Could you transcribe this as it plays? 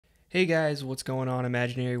Hey guys, what's going on?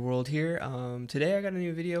 Imaginary World here. Today I got a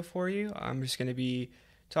new video for you. I'm just going to be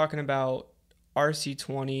talking about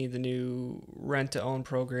RC-20, the new rent-to-own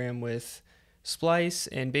program with Splice,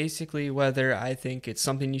 and basically whether I think it's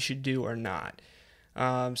something you should do or not.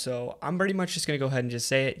 So I'm pretty much just going to go ahead and just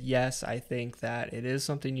say it. Yes, I think that it is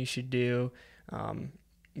something you should do. Um,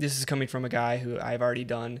 this is coming from a guy who I've already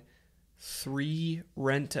done 3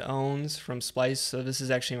 rent-to-owns from Splice, so this is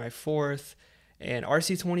actually my 4th. And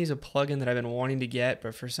RC-20 is a plugin that I've been wanting to get,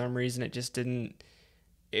 but for some reason it just didn't,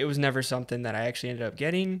 it was never something that I actually ended up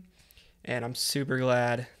getting. And I'm super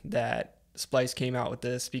glad that Splice came out with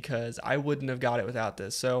this because I wouldn't have got it without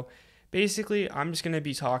this. So basically, I'm just going to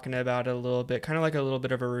be talking about it a little bit, kind of like a little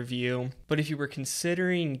bit of a review. But if you were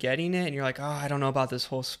considering getting it and you're like, oh, I don't know about this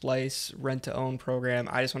whole Splice rent to own program,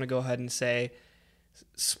 I just want to go ahead and say,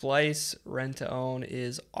 Splice rent to own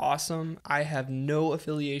is awesome. I have no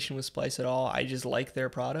affiliation with Splice at all. I just like their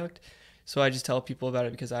product. So I just tell people about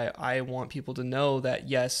it because I want people to know that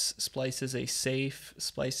yes, Splice is a safe,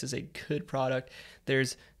 Splice is a good product.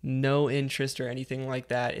 There's no interest or anything like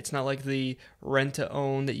that. It's not like the rent to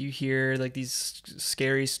own that you hear, like these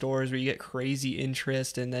scary stores where you get crazy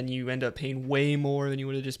interest and then you end up paying way more than you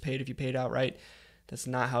would have just paid if you paid outright. That's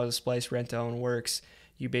not how the Splice rent to own works.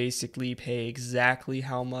 You basically pay exactly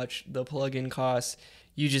how much the plugin costs.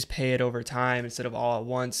 You just pay it over time instead of all at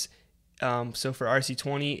once. So for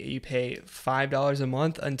RC-20, you pay $5 a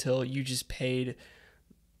month until you just paid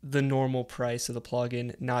the normal price of the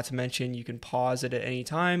plugin. Not to mention, you can pause it at any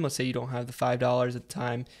time. Let's say you don't have the $5 at the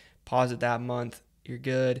time, pause it that month, you're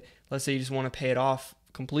good. Let's say you just want to pay it off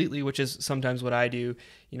completely, which is sometimes what I do.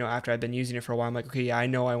 You know, after I've been using it for a while, I'm like, okay, yeah, I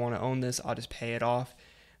know I want to own this. I'll just pay it off.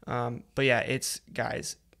 But yeah,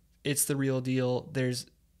 guys, it's the real deal. There's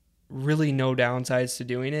really no downsides to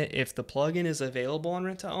doing it. If the plugin is available on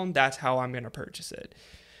rent to own, that's how I'm going to purchase it.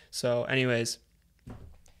 So anyways,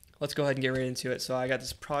 let's go ahead and get right into it. So I got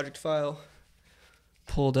this project file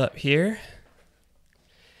pulled up here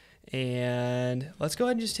and let's go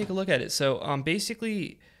ahead and just take a look at it. So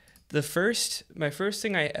basically my first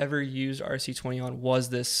thing I ever used RC-20 on was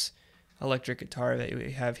this electric guitar that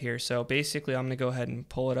we have here. So basically I'm going to go ahead and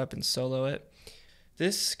pull it up and solo it.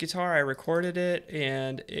 This guitar, I recorded it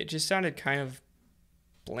and it just sounded kind of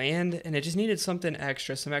bland and it just needed something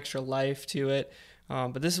extra, some extra life to it.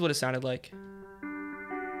 But this is what it sounded like.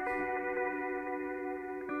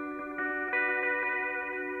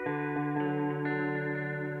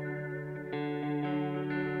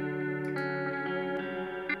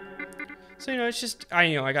 So, it's just,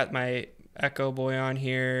 I got my Echo Boy on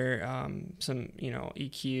here, some,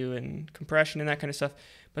 EQ and compression and that kind of stuff.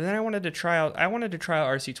 But then I wanted to try out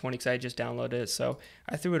RC-20 because I just downloaded it. So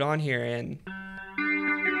I threw it on here and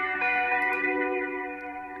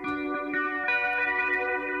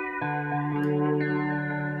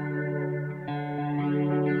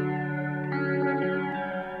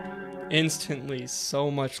instantly so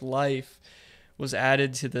much life was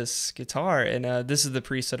added to this guitar. And this is the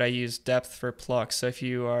preset I use, Depth for Pluck. So if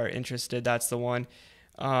you are interested, that's the one.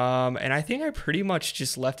 And I think I pretty much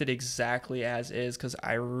just left it exactly as is because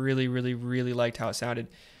I really, really, really liked how it sounded.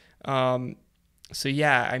 So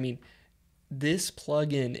yeah, I mean, this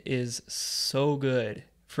plugin is so good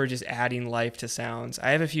for just adding life to sounds. I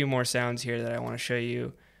have a few more sounds here that I want to show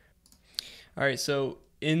you. All right, so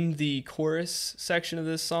in the chorus section of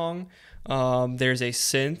this song, there's a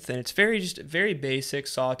synth, and it's very basic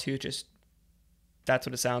sawtooth. Just that's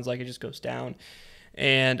what it sounds like. It just goes down.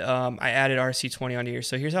 And I added RC-20 onto here.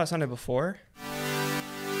 So here's how it sounded before.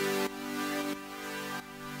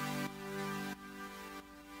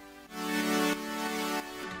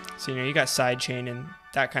 So you got sidechain and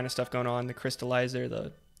that kind of stuff going on. The crystallizer,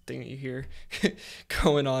 the thing that you hear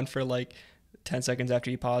going on for like 10 seconds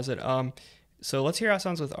after you pause it. So let's hear how it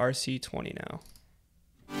sounds with RC-20 now.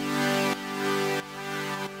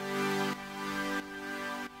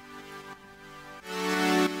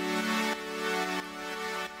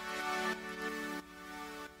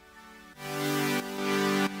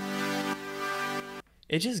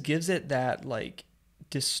 It just gives it that like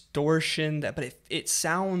distortion but it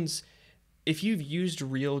sounds, if you've used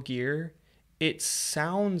real gear, it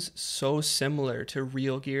sounds so similar to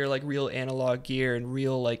real gear, like real analog gear and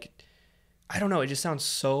real, like, I don't know, it just sounds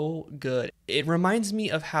so good. It reminds me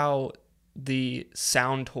of how the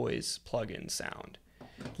Sound Toys plugins sound,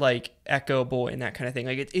 like Echo Boy and that kind of thing.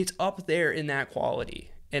 Like it's up there in that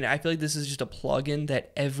quality. And I feel like this is just a plugin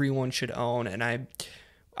that everyone should own. And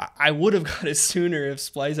I would have got it sooner if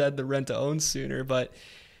Splice had the rent to own sooner, but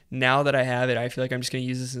now that I have it, I feel like I'm just going to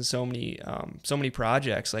use this in so many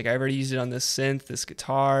projects. Like I've already used it on this synth, this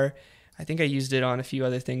guitar. I think I used it on a few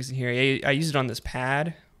other things in here. I used it on this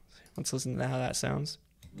pad. Let's listen to how that sounds.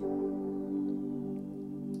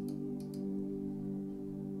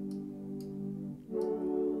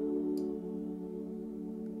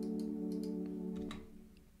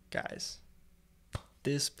 Guys,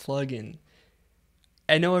 this plugin,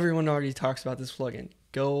 I know everyone already talks about this plugin.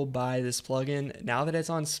 Go buy this plugin. Now that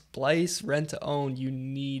it's on Splice rent to own, you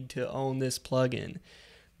need to own this plugin.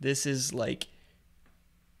 This is like,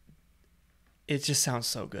 it just sounds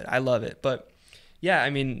so good. I love it. But yeah, I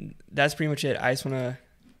mean, that's pretty much it. I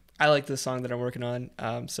like the song that I'm working on,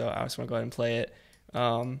 so I just want to go ahead and play it.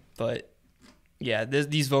 But yeah,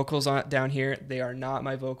 these vocals down here, they are not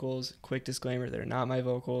my vocals. Quick disclaimer, they're not my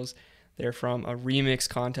vocals. They're from a remix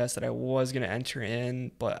contest that I was going to enter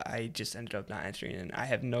in, but I just ended up not entering in. I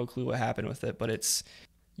have no clue what happened with it, but it's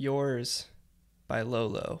Yours by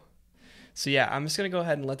Lolo. So yeah, I'm just going to go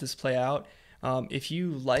ahead and let this play out. If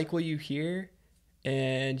you like what you hear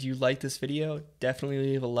and you like this video, definitely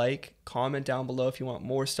leave a like. Comment down below if you want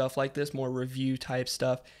more stuff like this, more review type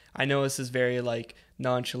stuff. I know this is very like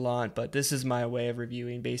nonchalant, but this is my way of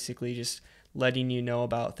reviewing, basically just letting you know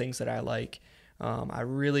about things that I like. I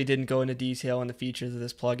really didn't go into detail on the features of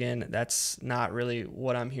this plugin. That's not really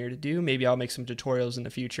what I'm here to do. Maybe I'll make some tutorials in the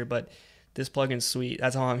future, but this plugin's sweet.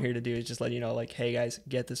 That's all I'm here to do, is just let you know, like, hey guys,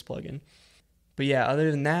 get this plugin. But yeah, other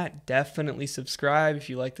than that, definitely subscribe if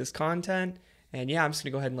you like this content. And yeah, I'm just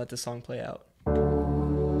gonna go ahead and let this song play out.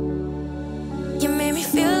 You made me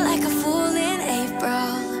feel like a fool in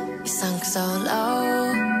April. You sunk so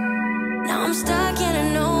low. Now I'm stuck in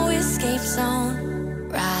a no escape zone,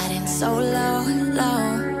 riding so low,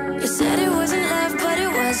 low. You said it wasn't love, but it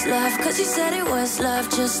was love, 'cause you said it was love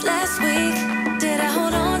just last week. Did I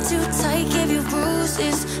hold on too tight, give you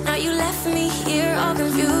bruises? Now you left me here all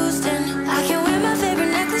confused, and I can't wear my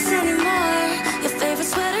favorite necklace anymore. Your favorite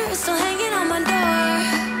sweater is still hanging on my door.